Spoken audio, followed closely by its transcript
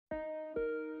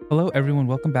Hello everyone,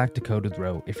 welcome back to Code with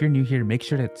Ro. If you're new here, make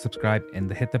sure to subscribe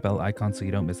and hit the bell icon so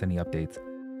you don't miss any updates.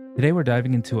 Today we're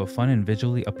diving into a fun and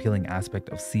visually appealing aspect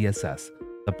of CSS,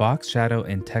 the box shadow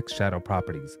and text shadow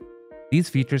properties. These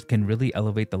features can really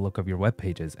elevate the look of your web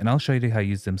pages, and I'll show you how to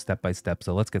use them step by step,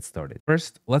 so let's get started.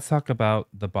 First, let's talk about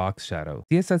the box shadow.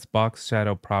 CSS box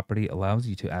shadow property allows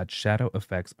you to add shadow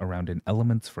effects around an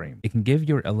element's frame. It can give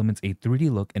your elements a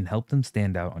 3D look and help them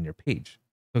stand out on your page.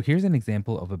 So here's an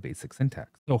example of a basic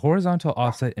syntax. So horizontal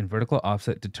offset and vertical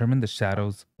offset determine the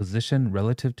shadow's position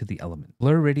relative to the element.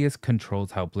 Blur radius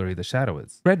controls how blurry the shadow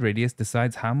is. Spread radius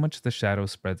decides how much the shadow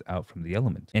spreads out from the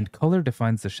element. And color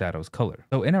defines the shadow's color.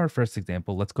 So in our first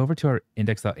example, let's go over to our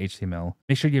index.html.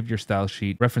 Make sure you have your style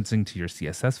sheet referencing to your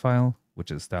CSS file,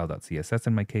 which is style.css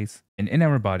in my case. And in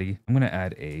our body, I'm going to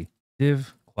add a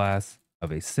div class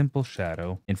of a simple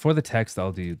shadow. And for the text,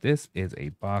 I'll do this is a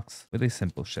box with a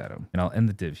simple shadow. And I'll end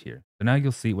the div here. So now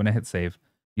you'll see when I hit save,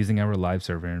 using our live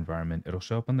server environment, it'll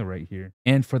show up on the right here.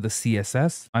 And for the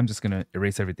CSS, I'm just going to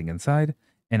erase everything inside.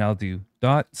 And I'll do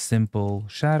dot simple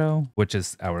shadow, which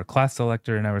is our class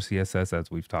selector in our CSS as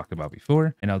we've talked about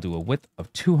before. And I'll do a width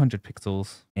of 200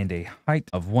 pixels and a height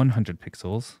of 100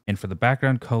 pixels. And for the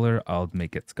background color, I'll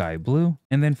make it sky blue.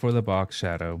 And then for the box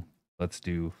shadow, let's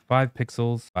do 5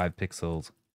 pixels,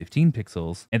 15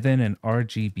 pixels, and then an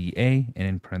RGBA, and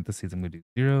in parentheses, I'm going to do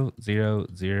 0, 0,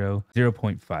 0,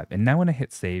 0.5. And now when I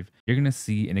hit save, you're going to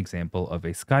see an example of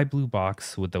a sky blue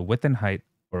box with the width and height,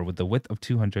 or with the width of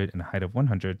 200 and a height of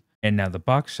 100. And now the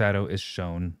box shadow is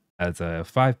shown as a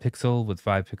 5 pixel with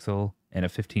 5 pixel and a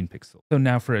 15 pixel. So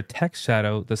now for a text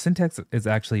shadow, the syntax is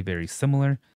actually very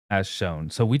similar as shown.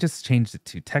 So we just changed it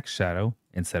to text shadow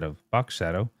instead of box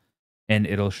shadow. And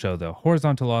it'll show the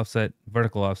horizontal offset,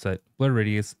 vertical offset, blur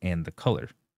radius, and the color.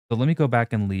 So let me go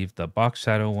back and leave the box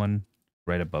shadow one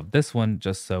right above this one,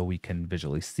 just so we can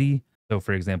visually see. So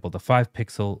for example, the 5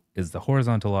 pixel is the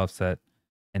horizontal offset,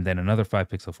 and then another 5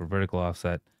 pixel for vertical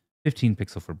offset, 15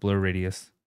 pixel for blur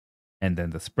radius, and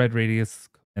then the spread radius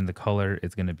and the color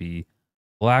is going to be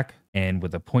black and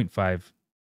with a 0.5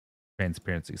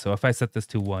 transparency. So if I set this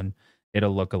to 1,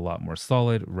 it'll look a lot more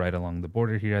solid right along the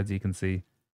border here, as you can see.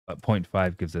 But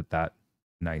 0.5 gives it that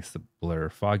nice blur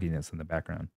fogginess in the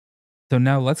background. So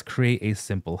now let's create a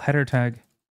simple header tag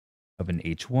of an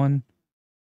h1,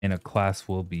 and a class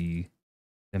will be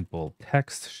simple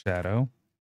text shadow,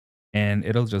 and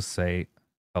it'll just say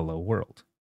hello world.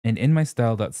 And in my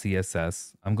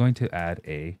style.css, I'm going to add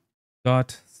a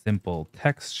dot simple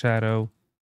text shadow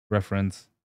reference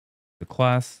the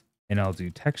class, and I'll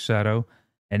do text shadow.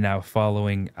 And now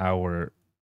following our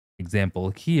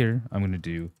example here, I'm going to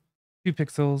do 2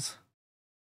 pixels,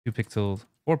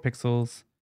 4 pixels,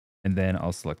 and then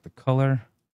I'll select the color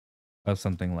of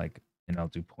something like, and I'll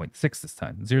do 0.6 this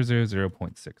time,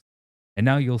 0.6. And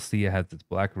now you'll see it has this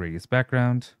black radius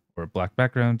background, or a black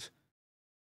background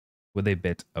with a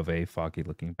bit of a foggy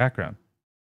looking background.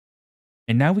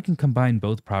 And now we can combine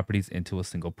both properties into a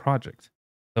single project.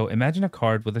 So imagine a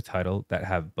card with a title that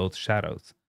have both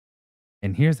shadows.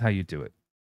 And here's how you do it.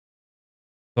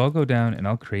 So I'll go down and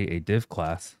I'll create a div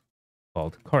class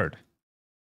called card.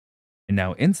 And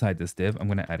now inside this div, I'm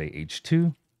going to add a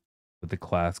h2 with a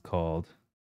class called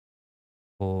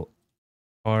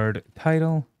card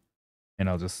title. And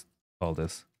I'll just call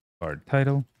this card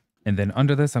title. And then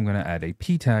under this, I'm going to add a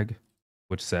p tag,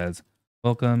 which says,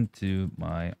 welcome to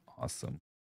my awesome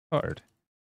card.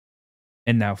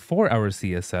 And now for our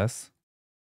CSS,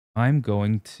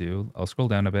 I'll scroll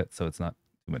down a bit so it's not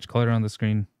too much color on the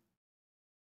screen.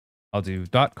 I'll do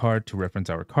dot card to reference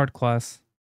our card class,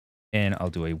 and I'll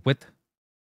do a width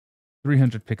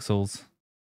 300 pixels,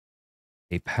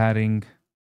 a padding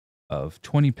of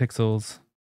 20 pixels,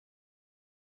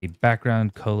 a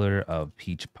background color of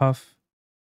peach puff,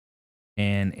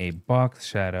 and a box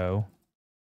shadow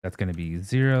that's going to be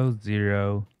 0,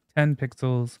 0, 10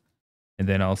 pixels, and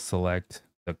then I'll select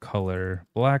the color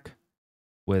black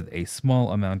with a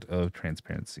small amount of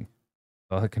transparency.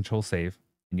 So I'll hit Control Save.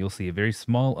 And you'll see a very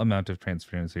small amount of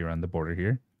transparency around the border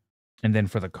here. And then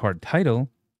for the card title,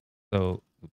 so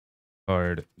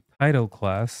card title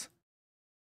class,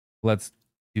 let's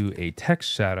do a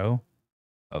text shadow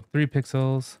of 3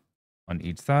 pixels on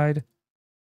each side.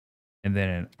 And then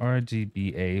an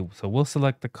RGBA. So we'll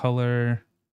select the color,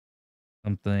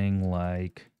 something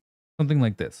like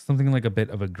this, something like a bit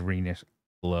of a greenish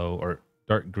glow or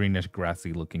dark greenish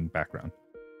grassy looking background.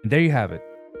 And there you have it.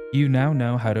 You now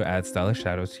know how to add stylish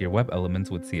shadows to your web elements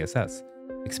with CSS.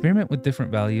 Experiment with different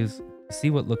values to see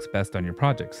what looks best on your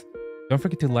projects. Don't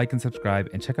forget to like and subscribe,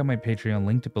 and check out my Patreon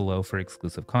linked below for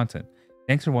exclusive content.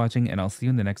 Thanks for watching, and I'll see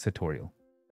you in the next tutorial.